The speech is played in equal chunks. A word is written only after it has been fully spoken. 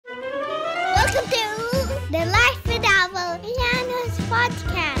Welcome to the Life with Arellanos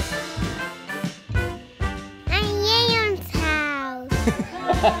Podcast. Arellanos house.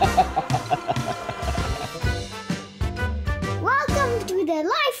 Welcome to the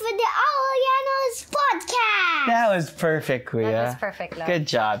Life with the Arellanos Podcast. That was perfect, Kuya. That was perfect, love. Good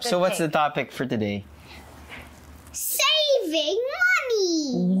job. Good So what's the take. topic for today? Saving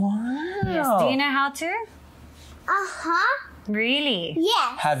money. Wow. Yes. Do you know how to? Uh-huh. Really?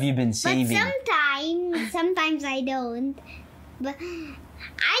 Yes. Have you been But saving? sometimes I don't. But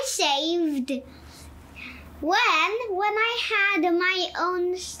I saved when I had my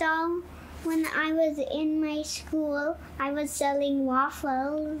own stall. When I was in my school, I was selling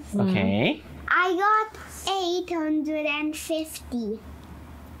waffles. Okay. I got 850.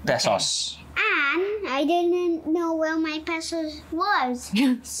 Pesos. And I didn't know where my pesos was.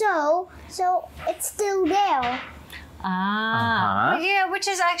 so it's still there. Ah. Well, yeah, which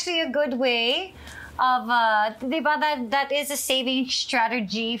is actually a good way of, diba, that is a saving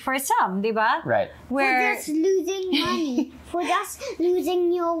strategy for some, diba? Right. For Where just losing money. For just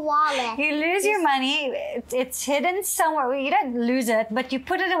losing your wallet. you lose your money, it's hidden somewhere where you don't lose it, but you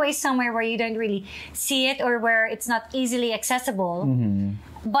put it away somewhere where you don't really see it or where it's not easily accessible. Mm-hmm.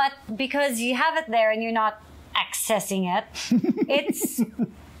 But because you have it there and you're not accessing it, it's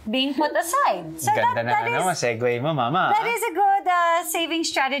being put aside. So Ganda that naman is segue mo, mama. that is a good saving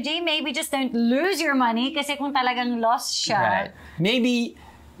strategy. Maybe just don't lose your money kasi kung talagang lost siya. Right. Maybe,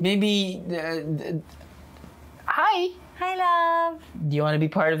 hi. Hi, love. Do you want to be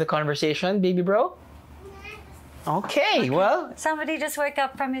part of the conversation, baby bro? Okay, well, Somebody just woke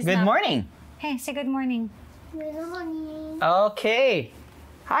up from his good nap. morning. Hey, say good morning. Good morning. Okay.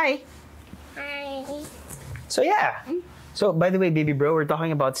 Hi. Hi. So yeah. So by the way, baby bro, we're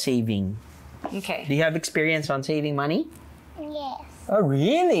talking about saving. Okay. Do you have experience on saving money? Yes. Oh,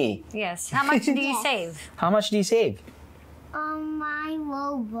 really? Yes. How much do you Yes. save? How much do you save? My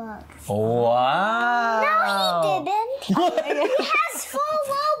Robux. Wow. No, he didn't. He has 4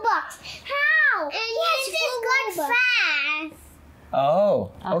 Robux. How? And he has 4 Robux. Fast.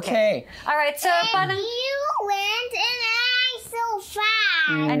 Oh, okay. All right. So, parang, You went and I so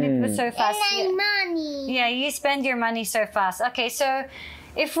fast. and it was so fast. And my money. Yeah, you spend your money so fast. Okay, so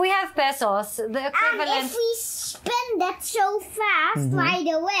if we have pesos, the And equivalent. if we spend that so fast right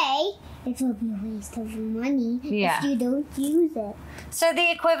away, it will be a waste of money Yeah. if you don't use it. So the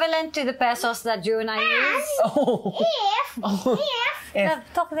equivalent to the pesos that Drew and I use. Oh. Love,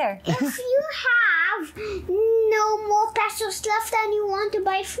 talk there. If you have no more pesos left and you want to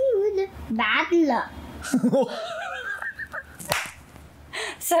buy food, bad luck.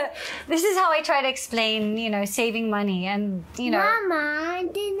 So this is how I try to explain, saving money and, Mama, I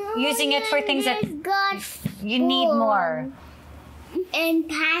didn't know using it for things that got you need more. and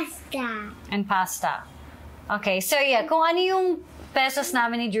pasta. And pasta. Okay, so yeah, kung ano yung pesos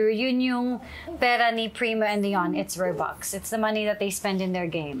namin ni Drew, yun yung pera ni Primo and Leon. It's Robux. It's the money that they spend in their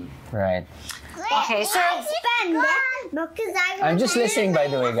game. Right. Okay, so- I spend it because I'm just listening, by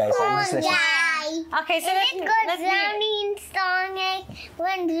the way, guys. I'm just listening. Okay, so It goes down in stomach,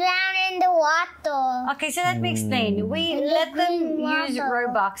 went down in the water. Okay, so let me explain. We And let the them green use water.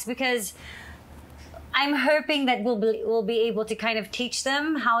 Robux because I'm hoping that we'll be able to kind of teach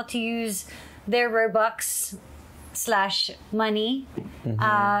them how to use their Robux / money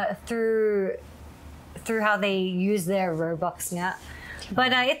through how they use their Robux nga.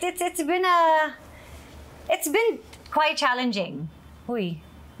 But it's been quite challenging. Uy,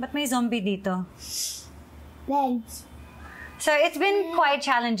 ba't may zombie dito? Legs. So it's been quite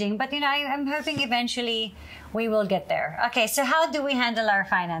challenging, but I'm hoping eventually we will get there. Okay, so how do we handle our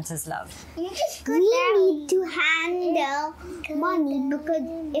finances, love? We need to handle money because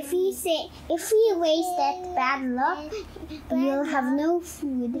if we waste that bad luck, you'll have no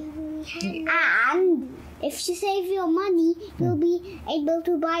food. And if you save your money, you'll be able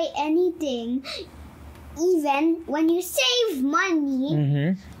to buy anything. Even when you save money,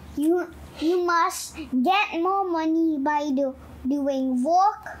 Mm-hmm. you must get more money by doing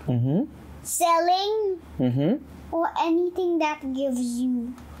work, Mm-hmm. selling, Mm-hmm. or anything that gives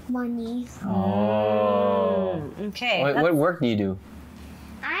you money. Oh. Okay. What work do you do?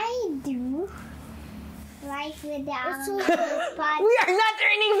 I do life without We are not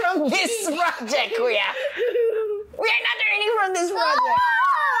earning from this project, Kuya. We are not earning from this project.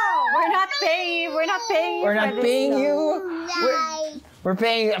 We're not paying you. We're not paying you. We're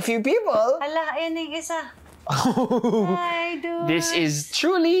paying a few people. Ala, ayun yung isa. Hi, dude. This is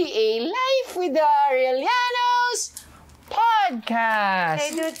truly a Life with the Arellanos Podcast.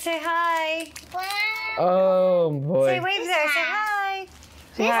 Hey, dude, say hi. Oh boy. Say wave there. Say hi.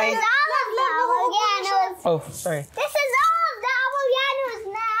 Say hi. This is all about Arellanos. Oh, sorry. This is all the Arellanos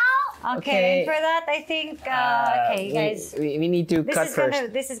now. Okay. Okay. For that, I think. Okay, guys. We need to cut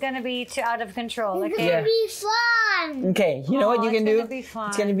first. This is gonna be too out of control. It's Okay. gonna be fun. Okay, you know what you it's can do? gonna be fun.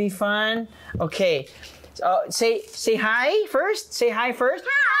 It's gonna be fun. Okay. Say hi first. Say hi first.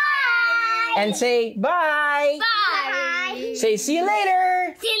 Hi. And say bye. Bye. Say see you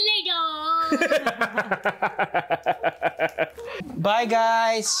later. See you later. Bye,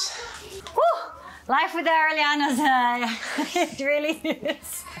 guys. Whew! Life with the Arellanos. It really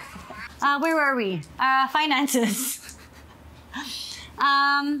is. Where were we? Finances.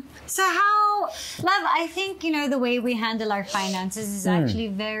 So how, love, I think, the way we handle our finances is actually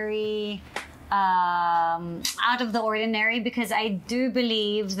very out of the ordinary, because I do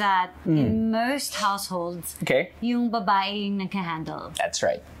believe that in most households, Okay. yung babae yung nagka-handle. That's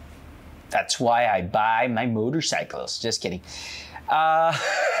right. That's why I buy my motorcycles. Just kidding.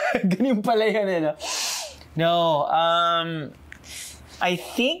 Ganyan pala yun, no? No, I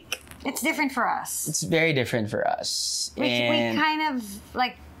think It's different for us. it's very different for us. We And kind of,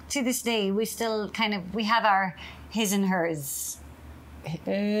 like, to this day, we still kind of, we have our his and hers.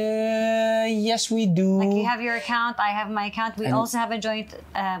 yes, we do. Like, you have your account, I have my account. We also have a joint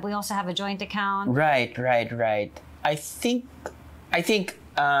account. Right. I think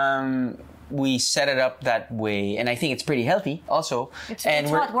we set it up that way, and I think it's pretty healthy also. It's and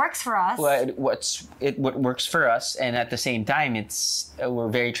what works for us. what works for us, and at the same time, we're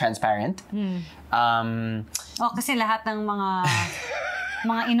very transparent. Kasi lahat ng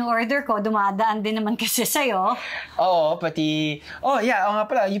mga in-order ko, dumadaan din naman kasi sa'yo. Oo, pati, nga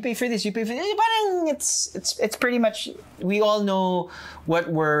pala, you pay for this, parang it's pretty much, we all know what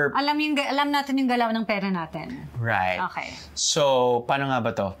we're... Alam natin yung galaw ng pera natin. Right. Okay. So, paano nga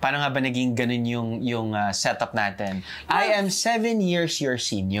ba to? Paano nga ba naging ganun yung setup natin? I am 7 years your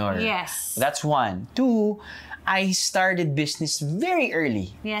senior. Yes. That's 1. 2, I started business very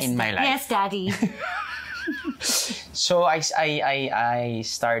early in my life. Yes, Daddy. So I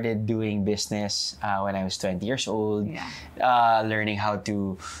started doing business when I was 20 years old. Yeah. Learning how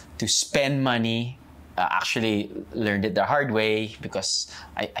to spend money. Actually learned it the hard way, because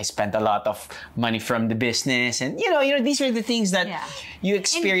I spent a lot of money from the business, and these are the things that you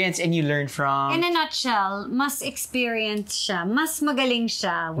experience and you learn from. In a nutshell, mas experienced siya, mas magaling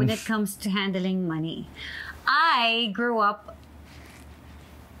siya when it comes to handling money. I grew up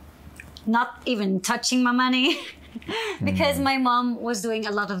not even touching my money because my mom was doing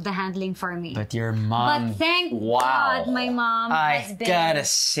a lot of the handling for me. But your mom... But thank God my mom has been... I gotta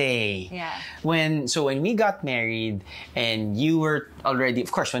say, when we got married and you were already...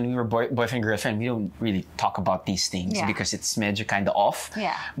 Of course, when we were boyfriend, girlfriend, we don't really talk about these things because it's medyo kind of off.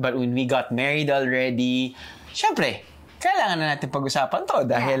 Yeah. But when we got married already, syempre, kailangan na natin pag-usapan to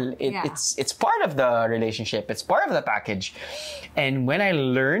dahil it's part of the relationship. It's part of the package. And when I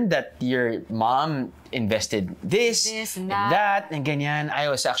learned that your mom invested this and that and ganyan, I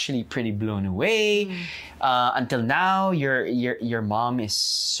was actually pretty blown away. Until now, your mom is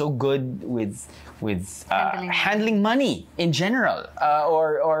so good with handling money in general.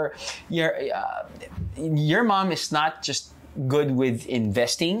 Or your mom is not just good with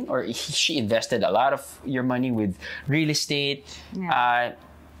investing, or she invested a lot of your money with real estate,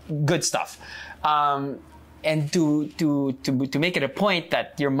 good stuff. And to make it a point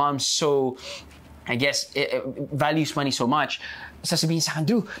that your mom so, I guess, values money so much, sasabihin sa akin,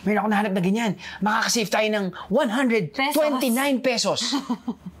 Drew, mayroon ako nahanap na ganyan. Makakasave tayo ng 129 pesos.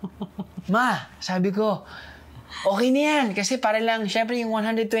 Ma, sabi ko, okay na yan. Kasi para lang, syempre yung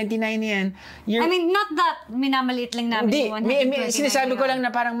 129 na yan. I mean, not that minamaliit lang namin yung 129. Sinasabi ko lang na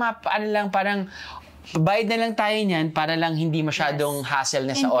parang parang bayad na lang tayo niyan para lang hindi masyadong hassle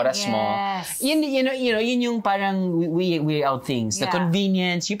na sa oras mo. Yun yung parang we weigh out things. The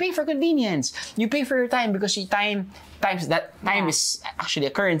convenience, you pay for convenience. You pay for your time because time is actually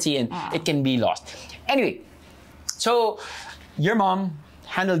a currency and it can be lost. Anyway, so your mom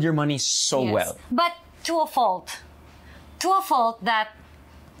handled your money so well. But to a fault that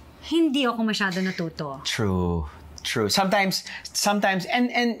hindi ako masyado natuto. True. Sometimes,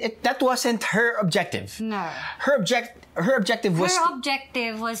 and that wasn't her objective. No. Her objective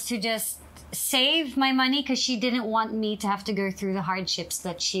was to just save my money because she didn't want me to have to go through the hardships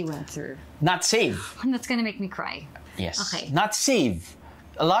that she went through. Not save. And that's gonna make me cry. Yes. Okay. Not save.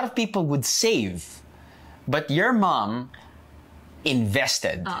 A lot of people would save, but your mom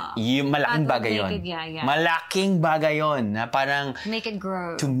invested. Yung malaking bagay yun. Malaking bagay yun na parang make it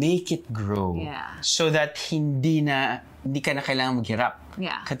grow. To make it grow. Yeah. So that hindi ka na kailangan maghirap.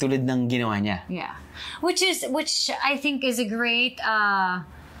 Yeah. Katulad ng ginawa niya. Yeah. Which I think is a great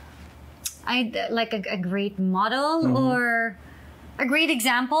like a great model or a great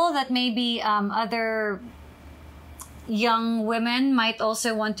example that maybe other young women might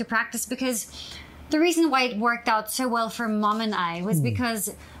also want to practice, because the reason why it worked out so well for mom and I was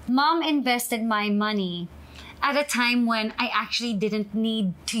because mom invested my money at a time when I actually didn't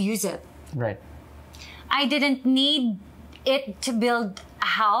need to use it. Right. I didn't need it to build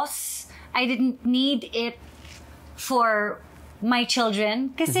a house. I didn't need it for my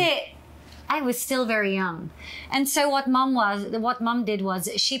children kasi I was still very young. And so what mom did was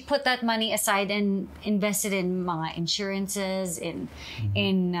she put that money aside and invested in mga insurances, in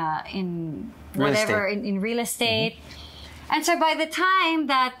whatever, in real estate. And so by the time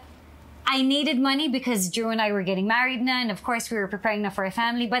that I needed money, because Drew and I were getting married now, and of course we were preparing now for a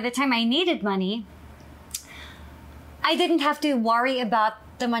family, by the time I needed money, I didn't have to worry about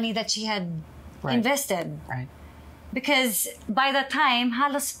the money that she had invested. Right. Because by that time,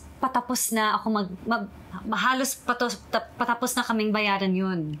 halos patapos na ako patapos na kaming bayaran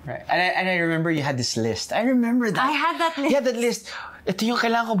yun. Right. And I remember you had this list. I remember that. I had that list. You had that list. Ito yung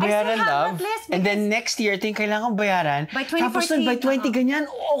kailangan kong bayaran, I still have love. that list And then next year, ito yung kailangan kong bayaran. By 2014. Tapos nun, by 20 ganyan,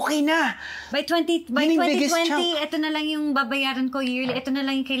 okay na. By Yun yung biggest 2020, chunk. ito na lang yung babayaran ko yearly. Ito na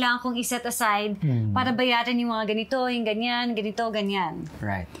lang yung kailangan kong iset aside para bayaran yung mga ganito, yung ganyan, ganito, ganyan.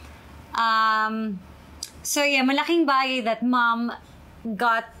 Right. So yeah, malaking bagay that mom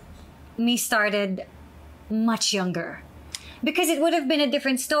got me started much younger. Because it would have been a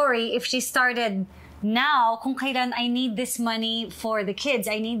different story if she started now, kung kailan I need this money for the kids,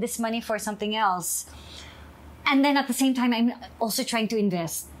 I need this money for something else. And then at the same time, I'm also trying to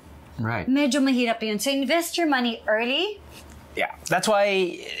invest. Right. Medyo mahirap yun. So invest your money early. Yeah. That's why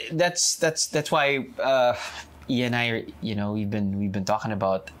E and I, we've been talking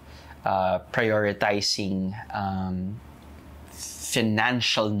about prioritizing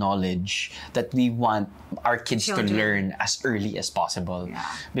financial knowledge that we want our kids to learn as early as possible. Yeah.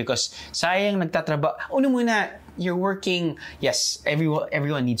 Because sayang nagtatrabaho. Una muna, you're working. Yes,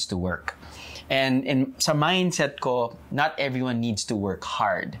 everyone needs to work. And sa mindset ko, not everyone needs to work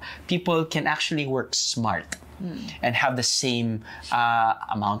hard. People can actually work smart and have the same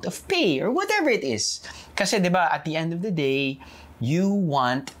amount of pay or whatever it is. Kasi diba, at the end of the day, you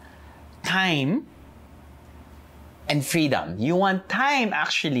want time and freedom. You want time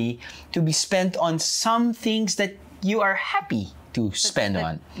actually to be spent on some things that you are happy to spend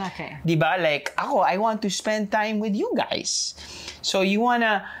on. Okay. Diba? Like ako, I want to spend time with you guys. So you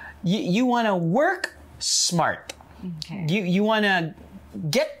wanna work smart. Okay. You wanna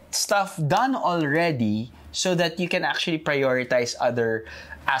get stuff done already so that you can actually prioritize other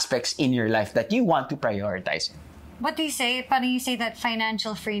aspects in your life that you want to prioritize. What do you say? Paano you say that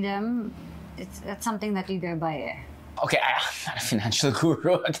financial freedom, that's something that you go by eh? Okay, I'm not a financial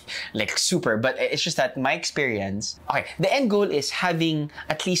guru, like super, but it's just that my experience, okay, the end goal is having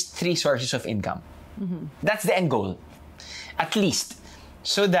at least 3 sources of income. That's the end goal. At least.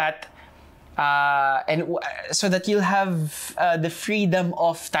 So that, so that you'll have the freedom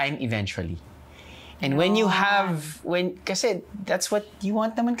of time eventually. And when you have, kasi that's what you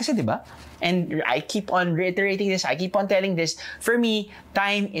want naman kasi, diba? And I keep on reiterating this, I keep on telling this, for me,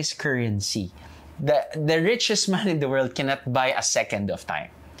 time is currency. The richest man in the world cannot buy a second of time.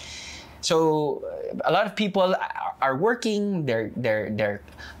 So a lot of people are working, they're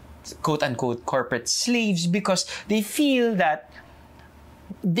quote unquote corporate slaves because they feel that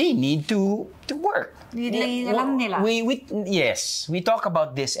they need to work. Yes, we talk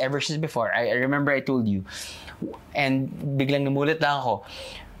about this ever since before. I remember I told you, and biglang namulat lang ako.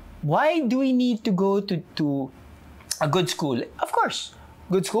 Why do we need to go to a good school? Of course,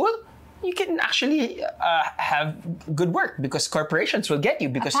 good school. You can actually have good work because corporations will get you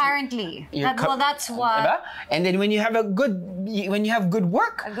because apparently. That's what. Diba? And then when you have good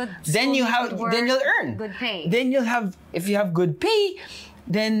work, then you'll earn good pay. Then if you have good pay,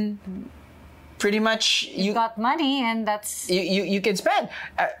 then pretty much you got money and that's you can spend.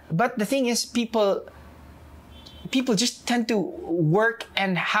 But the thing is, people just tend to work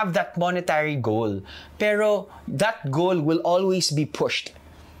and have that monetary goal. Pero that goal will always be pushed.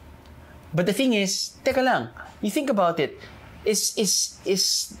 But the thing is, teka lang, you think about it, is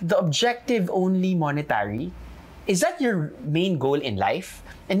the objective only monetary? Is that your main goal in life?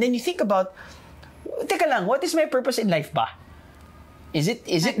 And then you think about, teka lang, what is my purpose in life ba? Is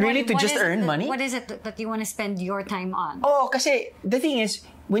it really to just earn money? What is it that you want to spend your time on? Oh, kasi the thing is,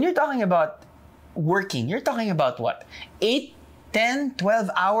 when you're talking about working, you're talking about what? 8, 10, 12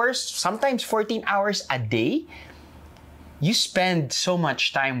 hours, sometimes 14 hours a day? You spend so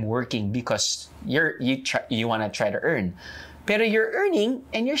much time working because you want to try to earn. pero you're earning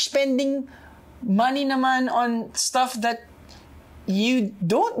and you're spending money naman on stuff that you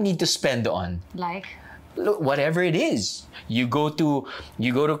don't need to spend on. Like? Look, whatever it is. You go to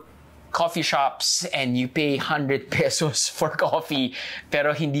coffee shops and you pay 100 pesos for coffee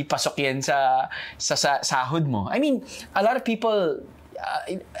pero hindi pasok yan sa sahod mo. I mean, a lot of people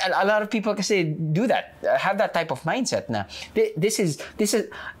kasi do that, have that type of mindset na this is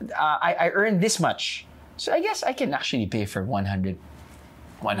I earn this much, so I guess I can actually pay for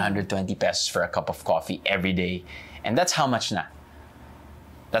 120 pesos for a cup of coffee every day, and that's how much na.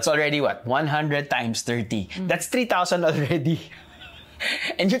 That's already what? 100 times 30. That's 3,000 already.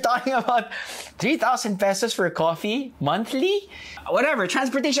 And you're talking about 3,000 pesos for coffee monthly? Whatever,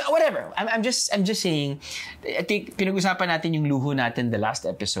 transportation, whatever. I'm just saying, I think pinag-usapan natin yung luho natin the last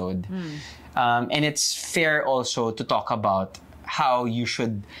episode. And it's fair also to talk about how you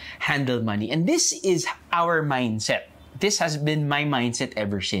should handle money. And this is our mindset. This has been my mindset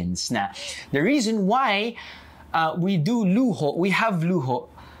ever since. Na the reason why we have luho,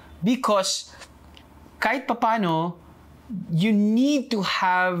 because kahit papano, you need to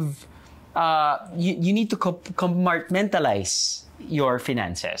have, you need to compartmentalize your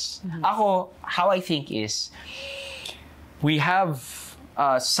finances. Ako, how I think is, we have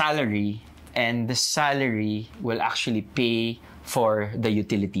a salary, and the salary will actually pay for the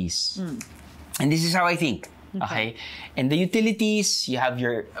utilities. And this is how I think. Okay? And the utilities, you have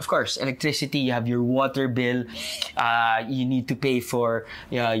your, of course, electricity, you have your water bill, you need to pay for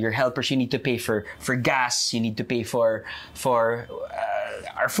your helpers, you need to pay for gas, you need to pay for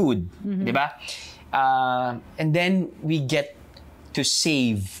our food, diba? And then we get to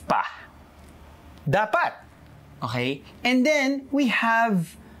save pa. Dapat. Okay? And then we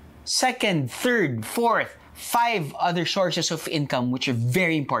have second, third, fourth, 5 other sources of income which are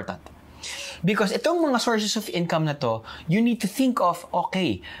very important. Because itong mga sources of income na to, you need to think of,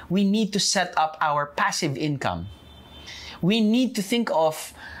 okay, we need to set up our passive income. We need to think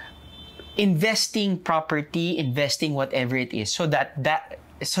of investing property, investing whatever it is, so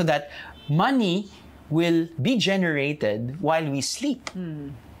that money will be generated while we sleep.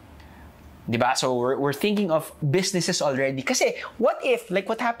 Diba? So we're thinking of businesses already. Kasi what if, like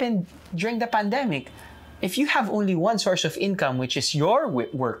what happened during the pandemic, if you have only one source of income, which is your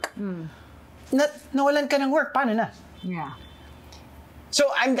work, nawalan ka ng work, paano na? Yeah.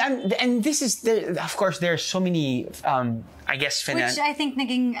 So and this is of course there are so many I guess which I think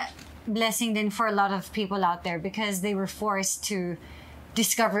naging blessing then for a lot of people out there, because they were forced to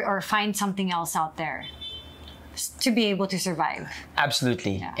discover or find something else out there to be able to survive.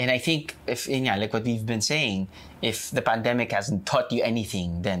 Absolutely. Yeah. And I think if like what we've been saying, if the pandemic hasn't taught you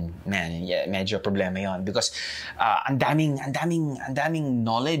anything, then man, yeah, medyo problema yon, because ang daming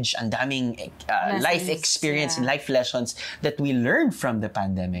knowledge, ang daming life experience and life lessons that we learned from the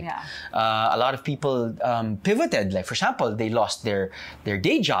pandemic. Yeah. A lot of people pivoted. Like for example, they lost their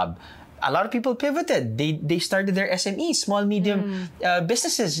day job. A lot of people pivoted. They started their SMEs, small medium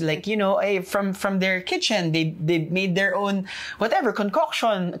businesses, like from their kitchen. They made their own whatever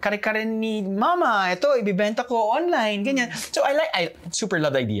concoction. Kare-kare ni mama, ito ibibenta ko online, ganyan. So I super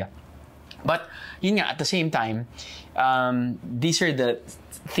love the idea. But yun nga, at the same time, these are the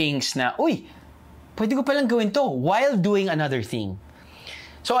things na, uy, pwede ko palang gawin to while doing another thing.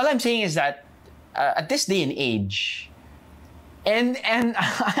 So all I'm saying is that at this day and age, and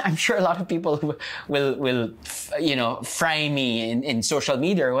I'm sure a lot of people will fry me in social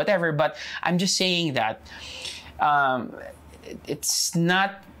media or whatever, but I'm just saying that it's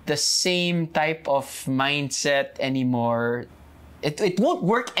not the same type of mindset anymore. It won't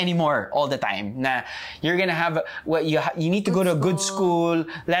work anymore all the time. Na you're gonna have you need to go to a good school,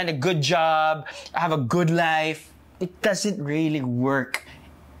 land a good job, have a good life. It doesn't really work.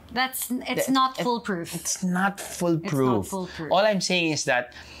 It's not foolproof. It's not foolproof. It's not foolproof. All I'm saying is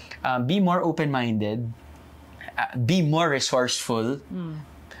that be more open-minded, be more resourceful,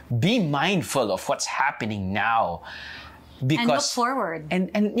 be mindful of what's happening now, because and look forward.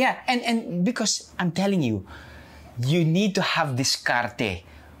 And because I'm telling you, you need to have discarte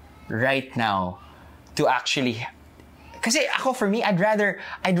right now to actually. Kasi ako, for me, I'd rather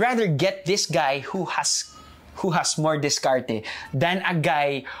get this guy who has more discarte than a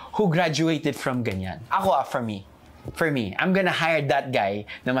guy who graduated from ganyan. Ako, for me, I'm gonna hire that guy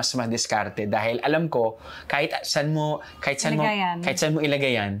na mas discarte dahil alam ko kahit saan mo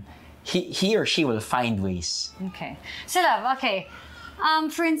ilagay yan, he or she will find ways. Okay. So love, okay.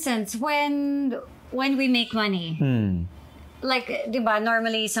 For instance, when we make money, like, diba,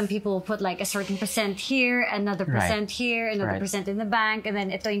 normally some people put like a certain percent here, another percent here, another percent in the bank, and then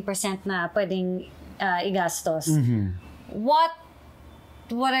ito yung percent na pwedeng igastos. what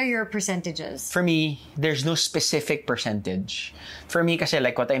are your percentages? For me, there's no specific percentage. For me, kasi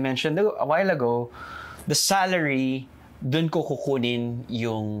like what I mentioned a while ago, the salary, dun ko kukunin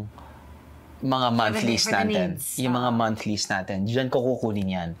yung mga monthlies for the natin. needs. Yung mga monthlies natin. Diyan ko kukunin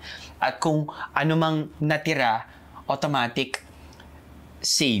yan. At kung ano mang natira, automatic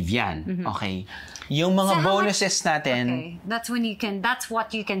save yan. Okay? Yung mga So how bonuses natin, Okay, that's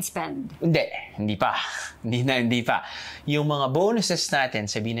what you can spend. hindi pa. Hindi pa. Yung mga bonuses natin,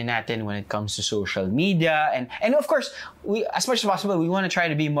 sabihin na natin when it comes to social media, and of course, we, as much as possible, we want to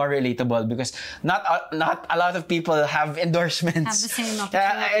try to be more relatable because not a lot of people have endorsements. Have the same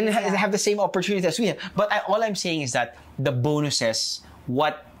opportunities, and yeah. have the same opportunities as we have. But all I'm saying is that the bonuses,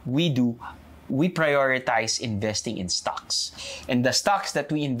 what we do, we prioritize investing in stocks. And the stocks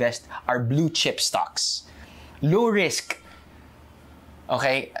that we invest are blue chip stocks. Low risk.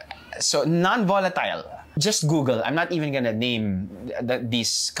 Okay? So non-volatile. Just Google. I'm not even gonna name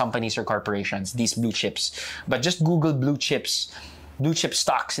these companies or corporations, these blue chips. But just Google blue chip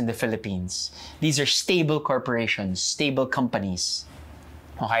stocks in the Philippines. These are stable corporations, stable companies.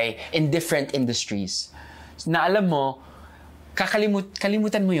 Okay? In different industries. Na alam mo,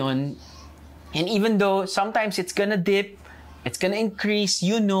 kalimutan mo yon. And even though sometimes it's gonna dip, it's gonna increase,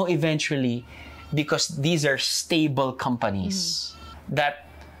 eventually, because these are stable companies that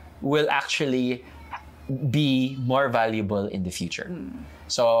will actually be more valuable in the future.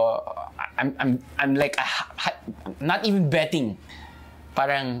 So I'm like not even betting.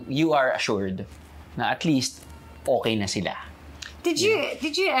 Parang you are assured na at least okay na sila. Did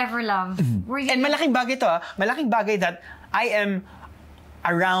you ever love? Were you? And malaking bagay to, malaking bagay that I am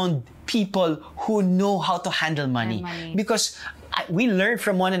around people who know how to handle money. Because we learn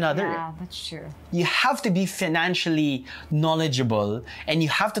from one another. Yeah, that's true. You have to be financially knowledgeable and you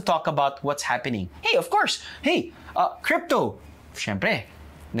have to talk about what's happening. Hey, of course. Hey, crypto. Syempre,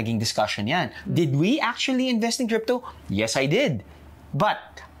 naging discussion yan. Did we actually invest in crypto? Yes, I did. But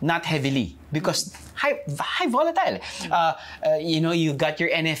not heavily because high volatile. You got your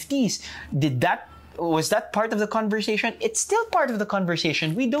NFTs. Was that part of the conversation? It's still part of the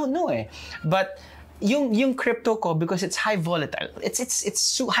conversation. We don't know eh. But yung crypto ko, because it's high volatile, it's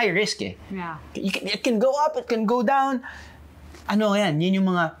so high risk eh. Yeah. It can go up, it can go down. Ano yan? Yun yung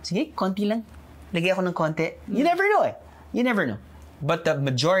mga, sige, konti lang. Lagay ako ng konti. You never know eh. You never know. But the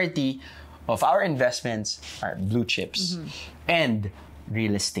majority of our investments are blue chips and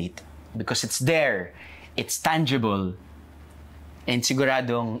real estate. Because it's there. It's tangible. And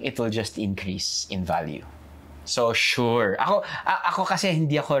siguradong it will just increase in value. So sure. Ako kasi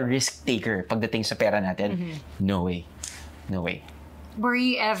hindi ako risk taker pagdating sa pera natin. No way. No way. Were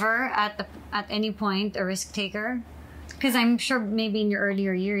you ever at any point a risk taker? Because I'm sure maybe in your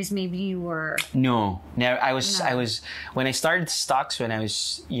earlier years, maybe you were. No. I was when I started stocks when I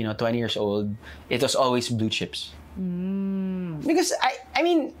was 20 years old, it was always blue chips. Because I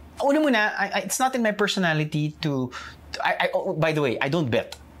mean, una muna, it's not in my personality to. By the way, I don't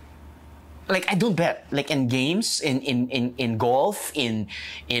bet. Like I don't bet. Like in games, in golf, in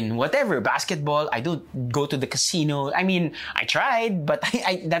whatever, basketball, I don't go to the casino. I mean, I tried, but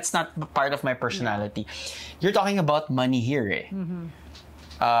that's not part of my personality. You're talking about money here, eh?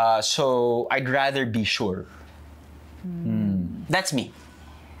 So I'd rather be sure. That's me.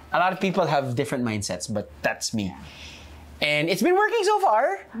 A lot of people have different mindsets, but that's me. And it's been working so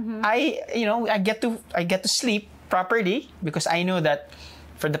far. I get to sleep properly because I know that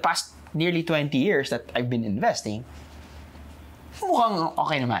for the past nearly 20 years that I've been investing, mukhang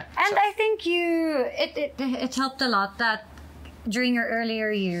okay naman. And I think it helped a lot that during your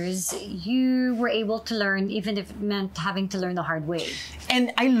earlier years, you were able to learn, even if it meant having to learn the hard way.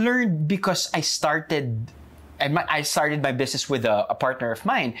 And I learned because I started my business with a partner of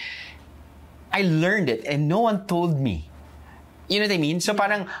mine. I learned it and no one told me. You know what I mean? So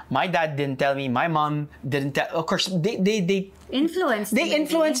parang my dad didn't tell me, my mom didn't tell. Of course, they influenced. They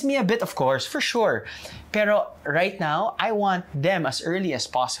influenced me a bit, of course, for sure. Pero right now, I want them as early as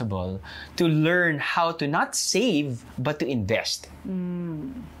possible to learn how to not save but to invest.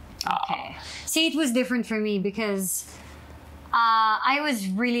 Okay. See, it was different for me because I was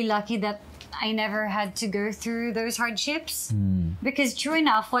really lucky that I never had to go through those hardships. Because true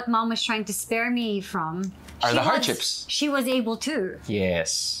enough, what mom was trying to spare me from are the hardships. She was able to.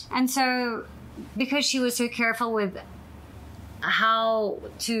 Yes. And so, because she was so careful with how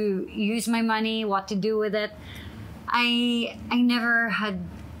to use my money, what to do with it, I never had,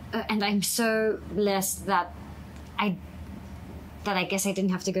 and I'm so blessed that I guess I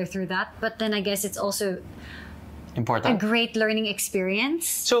didn't have to go through that. But then I guess it's also Important. a great learning experience.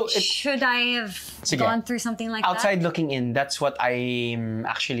 So should I have gone through something like outside that? looking in, that's what I'm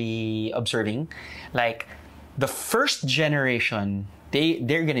actually observing. Like the first generation,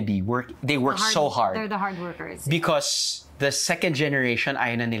 they're gonna be they work so hard. They're the hard workers. Because the second generation,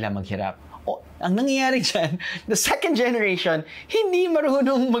 ayaw na nila maghirap. Ang nangyayari dyan, the second generation, hindi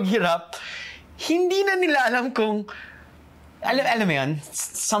marunong maghirap. Hindi na nila alam kung, alam mo yun,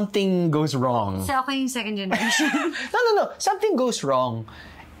 something goes wrong. So ako yung second generation. No. Something goes wrong.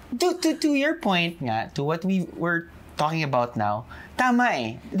 To your point nga, to what we were talking about now, tama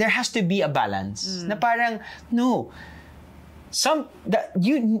eh. There has to be a balance. Na parang, no.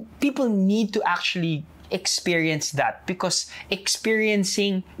 People need to actually experience that because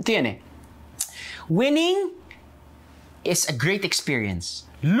experiencing, ito yun eh. Winning is a great experience.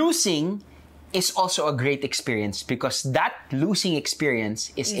 Losing is also a great experience because that losing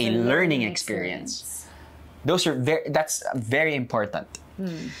experience is a learning experience. That's very important.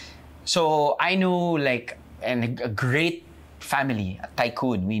 So I know like a great family, a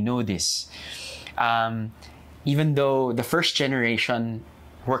tycoon, we know this. Even though the first generation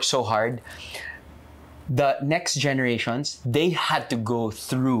worked so hard, the next generations, they had to go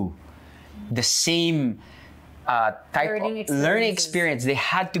through the same type of learning experience. They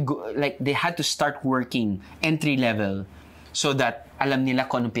had to go, they had to start working entry level so that alam nila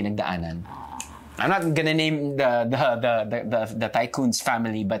kung anong pinagdaanan. I'm not gonna name the tycoon's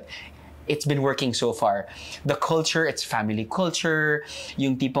family, but it's been working so far. The culture, it's family culture.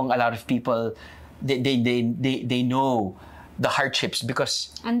 Yung tipong a lot of people, they know the hardships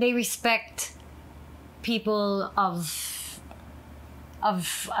because and they respect people of what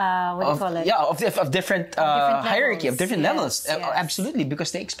do you call it? Yeah, of different hierarchy, of different levels. Yes. Absolutely,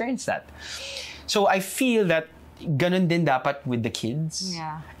 because they experience that. So I feel that ganun din dapat with the kids.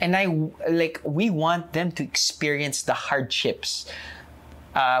 Yeah. And we want them to experience the hardships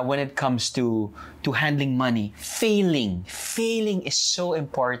when it comes to handling money. Failing is so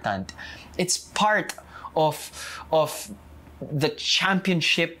important. It's part of the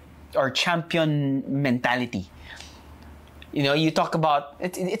championship or champion mentality. You know, you talk about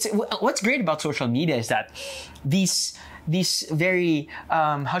it's what's great about social media is that these very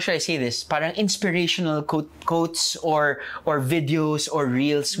how should I say this? Parang inspirational quotes or videos or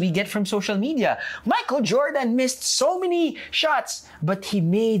reels we get from social media. Michael Jordan missed so many shots, but he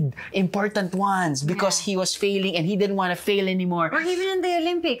made important ones because he was failing and he didn't want to fail anymore. Or even in the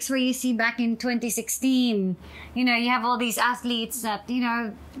Olympics, where you see back in 2016, you know, you have all these athletes that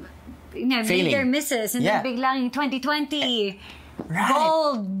made their misses, and then biglang in 2020,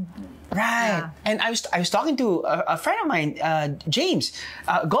 gold. Right. Yeah. And I was talking to a friend of mine, James,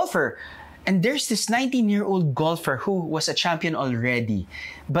 golfer, and there's this 19-year-old golfer who was a champion already,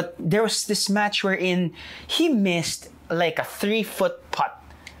 but there was this match wherein he missed like a 3-foot putt,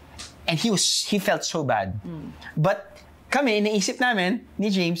 and he felt so bad. But kami, naisip namin ni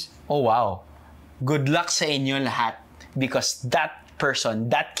James, oh wow, good luck sa inyo lahat because that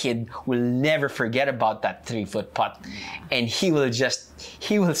kid will never forget about that 3-foot putt, and he will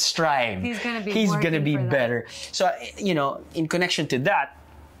strive. He's gonna be better. So in connection to that,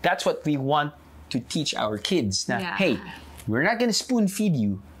 that's what we want to teach our kids. Now, hey, we're not gonna spoon feed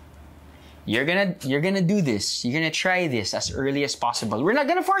you. You're gonna do this. You're gonna try this as early as possible. We're not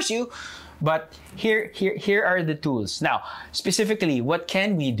gonna force you, but here are the tools. Now, specifically, what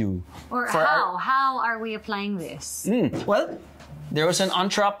can we do? Or how are we applying this? Well, there was an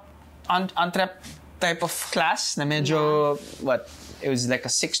entrep type of class na medyo, it was like a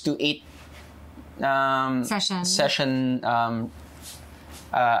 6 to 8 session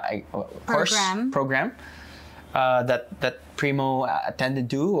program that Primo attended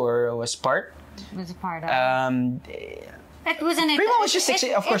to or was part. Was a part of. It was Primo was just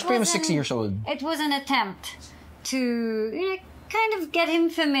 16. Of course, Primo was 16 years old. It was an attempt to kind of get him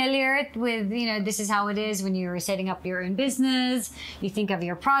familiar with, this is how it is when you're setting up your own business. You think of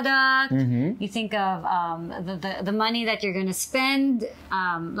your product. You think of the money that you're going to spend,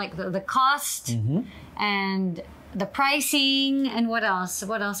 like the cost and the pricing, and what else?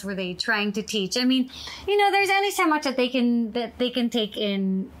 What else were they trying to teach? I mean, there's only so much that they can take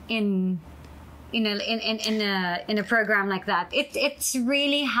in a program like that. It's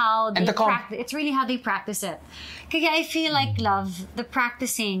really how they practice. It's really how they practice it. Because I feel like the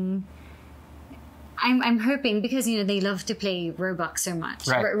practicing. I'm hoping because they love to play Roblox so much.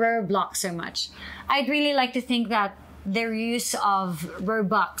 Right. Roblox so much. I'd really like to think that their use of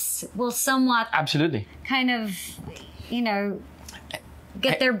Robux will somewhat absolutely kind of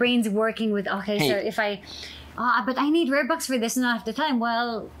get their brains working with so but I need Robux for this not half the time.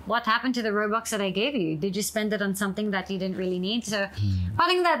 Well, what happened to the Robux that I gave you? Did you spend it on something that you didn't really need? So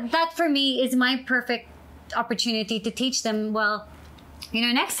parang that for me is my perfect opportunity to teach them, well,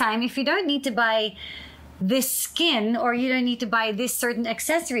 next time, if you don't need to buy this skin or you don't need to buy this certain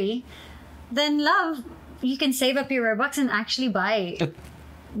accessory, then love, you can save up your Robux and actually buy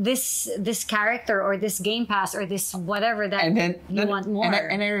this character or this game pass or this whatever that you want more.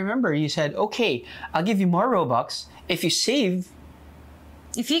 And I remember you said, okay, I'll give you more Robux if you save.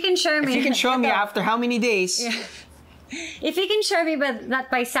 If you can show me. If you can show me after how many days. Yeah. If you can show me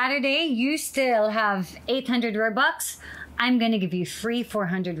that by Saturday you still have 800 Robux, I'm gonna give you free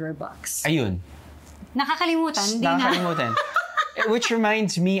 400 Robux. Ayun. Nakakalimutan. Which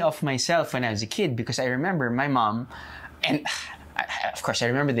reminds me of myself when I was a kid, because I remember my mom, and of course I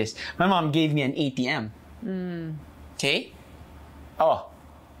remember this, my mom gave me an ATM. Okay? Oh,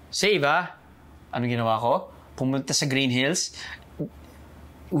 save ah. Ano ginawa ko? Pumunta sa Green Hills,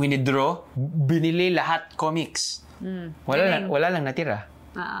 winidraw, binili lahat comics. Wala lang natira.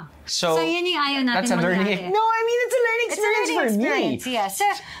 So yun yung ayaw natin that's a learning. No, I mean it's a learning experience for me. Yeah. So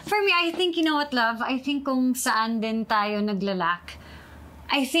for me, I think, you know what, love? I think kung saan din tayo naglalak,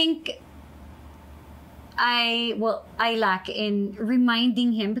 I think I lack in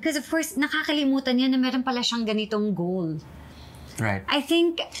reminding him, because of course nakakalimutan niya na meron pala siyang ganitong goal. Right. I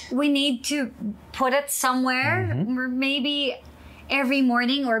think we need to put it somewhere, or maybe every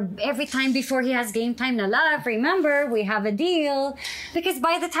morning or every time before he has game time na, love, remember, we have a deal. Because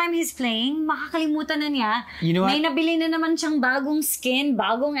by the time he's playing, makakalimutan na niya. You know what? May nabili na naman siyang bagong skin,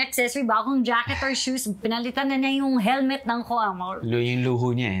 bagong accessory, bagong jacket or shoes. Pinalitan na niya yung helmet ng Koamor. Yung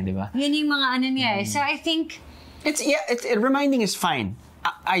luho niya di ba? Yun yung mga ano niya eh. So I think... It's reminding is fine.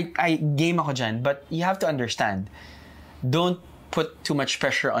 I game ako dyan, but you have to understand. Don't put too much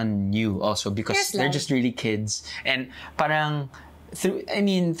pressure on you also, because they're just really kids. And parang... through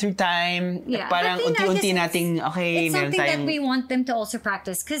time, parang unti-unti nating, okay, it's something that we want them to also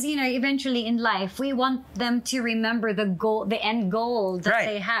practice, because eventually in life we want them to remember the end goal that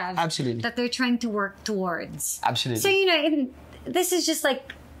they have, absolutely, that they're trying to work towards. Absolutely. So this is just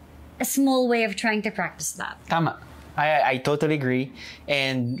like a small way of trying to practice that. Tama. I totally agree,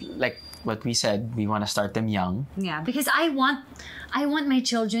 and like what we said, we want to start them young. Yeah, because I want my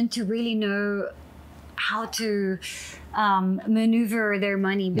children to really know how to maneuver their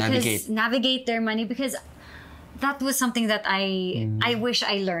money, because navigate their money, because that was something that I wish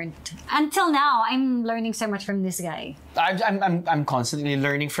I learned. Until now, I'm learning so much from this guy. I'm constantly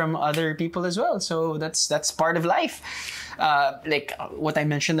learning from other people as well. So that's part of life. Like what I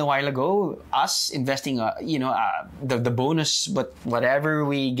mentioned a while ago, us investing, the bonus, but whatever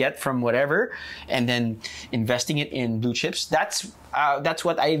we get from whatever, and then investing it in blue chips. That's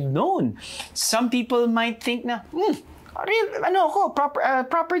what I've known. Some people might think na,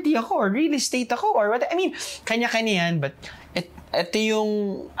 property ako, or real estate ako, or what. I mean, kanya-kanya yan, but ito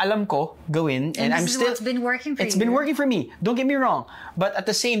yung alam ko gawin, and I'm still. What's been working for you. It's been working for me. Don't get me wrong, but at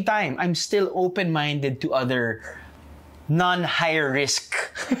the same time, I'm still open-minded to other non-higher risk,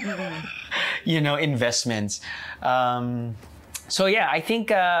 investments. So yeah, I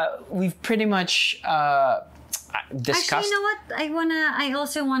think we've pretty much discussed. Actually, you know what? I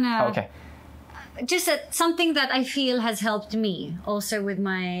also wanna. Okay. Just something that I feel has helped me also with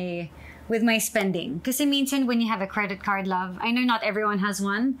my spending. Kasi minsan when you have a credit card, love, I know not everyone has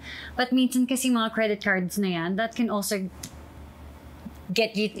one, but minsan kasi mga credit cards na yan, that can also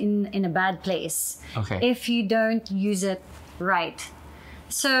get you in a bad place if you don't use it right.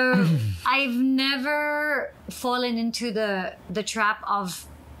 So I've never fallen into the trap of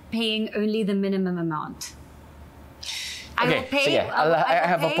paying only the minimum amount. Okay, so yeah, I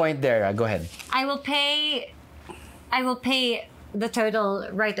have a point there. Go ahead. I will pay the total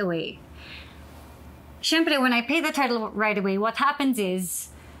right away. Siyempre, when I pay the total right away, what happens is,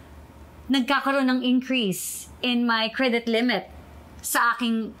 nagkakaroon ng increase in my credit limit sa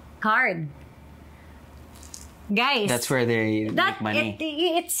aking card. Guys, that's where they make money.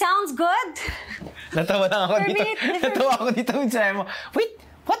 It sounds good. Natawa lang ako dito. Natawa ako dito. Wait,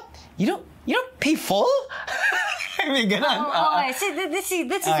 what? You don't pay full? I mean, ganun. Okay. So this is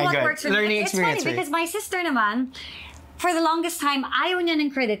what works for me. Learning It's experience. funny because my sister naman, for the longest time, ayaw niya ng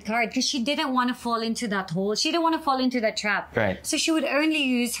credit card because she didn't want to fall into that hole. She didn't want to fall into that trap. Right. So she would only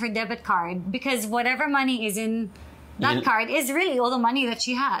use her debit card because whatever money is in that card is really all the money that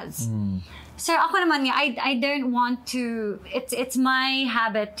she has. So ako naman, I don't want to. It's my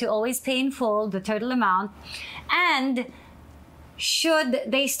habit to always pay in full the total amount, and should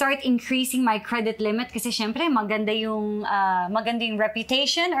they start increasing my credit limit, kasi syempre maganda yung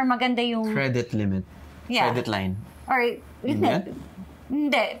reputation or maganda yung credit limit. credit line. Or, hindi.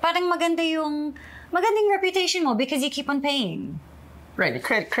 Parang magandang reputation mo because you keep on paying. Right, the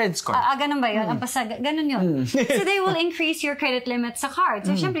credit score. Ganun ba yun? Ganun yun. So they will increase your credit limit sa card.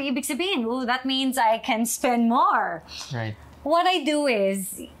 So syempre, ibig sabihin, that means I can spend more. Right. What I do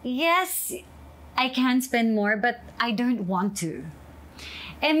is, yes, I can spend more, but I don't want to.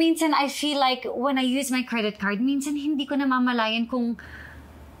 And minsan, I feel like when I use my credit card, minsan hindi ko namamalayan kung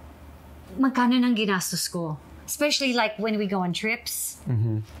magkano nang ginastos ko. Especially like when we go on trips.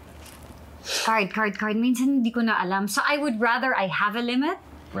 Card. Minsan hindi ko na alam. So I would rather I have a limit.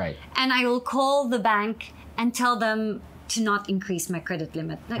 Right. And I will call the bank and tell them to not increase my credit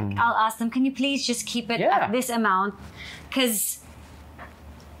limit. Like, I'll ask them, can you please just keep it at this amount? Because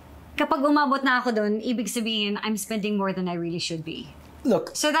kapag umabot na ako dun, ibig sabihin, I'm spending more than I really should be.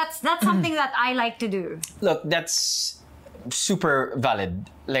 Look. So that's something that I like to do. Look, that's super valid.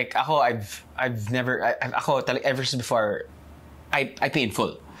 Like ako, I've never, ever since before, I pay in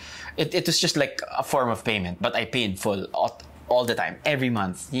full. It was just like a form of payment, but I pay in full all the time, every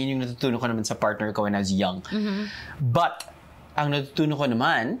month. Yun yung natutunan ko naman sa partner ko when I was young. But ang natutunan ko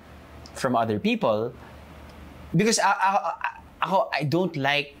naman from other people, because I don't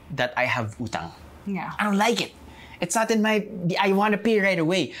like that I have utang. Yeah. I don't like it. It's not in my, I want to pay right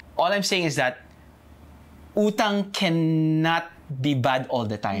away. All I'm saying is that utang cannot be bad all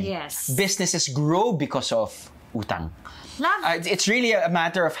the time. Yes. Businesses grow because of utang. It's really a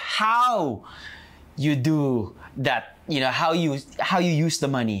matter of how you do that. You know, how you use the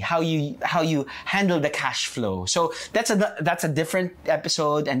money, how you handle the cash flow. So that's a different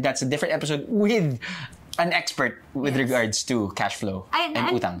episode, and that's a different episode with an expert with regards to cash flow and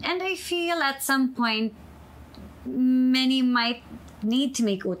utang. And I feel at some point many might need to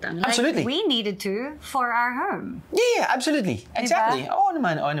make utang. Like Absolutely. We needed to for our home. Yeah, absolutely. Exactly. Diba? Oo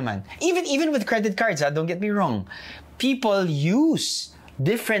naman. Even with credit cards, don't get me wrong. People use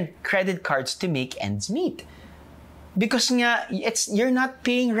different credit cards to make ends meet. Because nga, you're not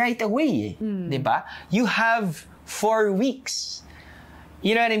paying right away. Diba? You have 4 weeks.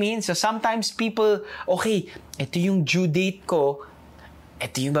 You know what I mean? So sometimes people, okay, ito yung due date ko,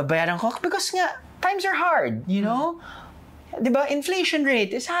 ito yung babayaran ko. Because nga, times are hard, you know? Diba? Inflation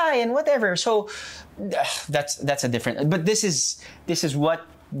rate is high and whatever. So that's a different. But this is what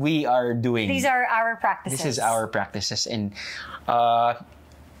we are doing. These are our practices. This is our practices, and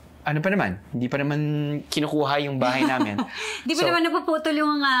ano pa naman? Hindi pa naman kinukuha yung bahay namin. Di ba naman napuputol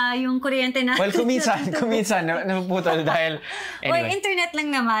yung kuryente natin? Well, kuminsan napuputol dahil anyway. Well, internet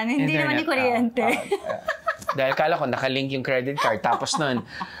lang naman, hindi naman yung kuryente. Dahil kala ko nakalink yung credit card, tapos nun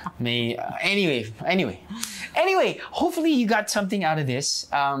may anyway, hopefully you got something out of this.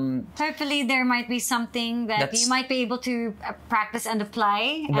 Hopefully there might be something that you might be able to practice and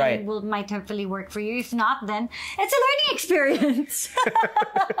apply, and might hopefully work for you. If not, then it's a learning experience.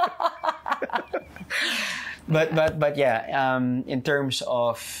 but yeah, in terms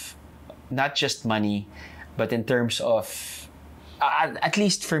of not just money, but in terms of at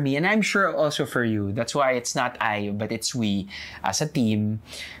least for me, and I'm sure also for you, that's why it's not I, but it's we as a team.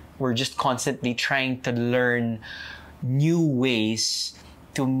 We're just constantly trying to learn new ways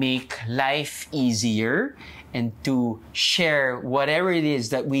to make life easier and to share whatever it is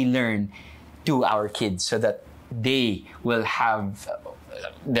that we learn to our kids so that they will have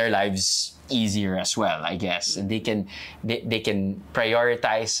their lives easier as well, I guess. And they can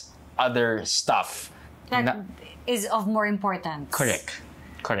prioritize other stuff that is of more importance.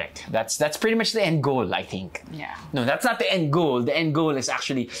 Correct. That's pretty much the end goal, I think. Yeah. No, that's not the end goal. The end goal is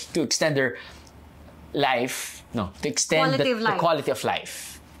actually to extend their life. No, to extend the quality of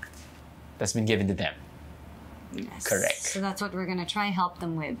life that's been given to them. Yes. Correct. So that's what we're going to try help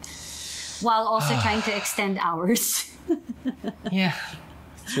them with, while also trying to extend ours. Yeah.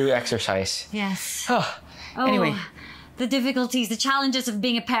 Through exercise. Yes. Anyway. The difficulties, the challenges of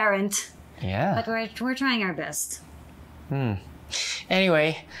being a parent. Yeah. But we're trying our best.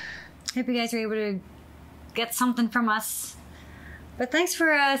 Anyway. Hope you guys were able to get something from us. But thanks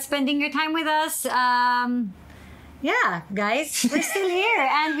for spending your time with us. Yeah, guys, we're still here,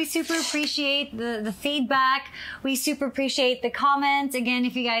 and we super appreciate the feedback. We super appreciate the comments. Again,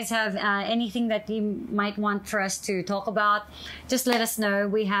 if you guys have anything that you might want for us to talk about, just let us know.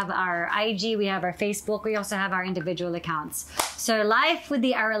 We have our IG, we have our Facebook, we also have our individual accounts. So, Life with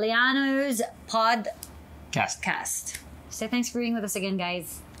the Arellanos Podcast. So, thanks for being with us again,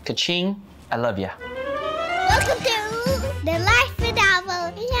 guys. Ka-ching. I love ya. Welcome to the Life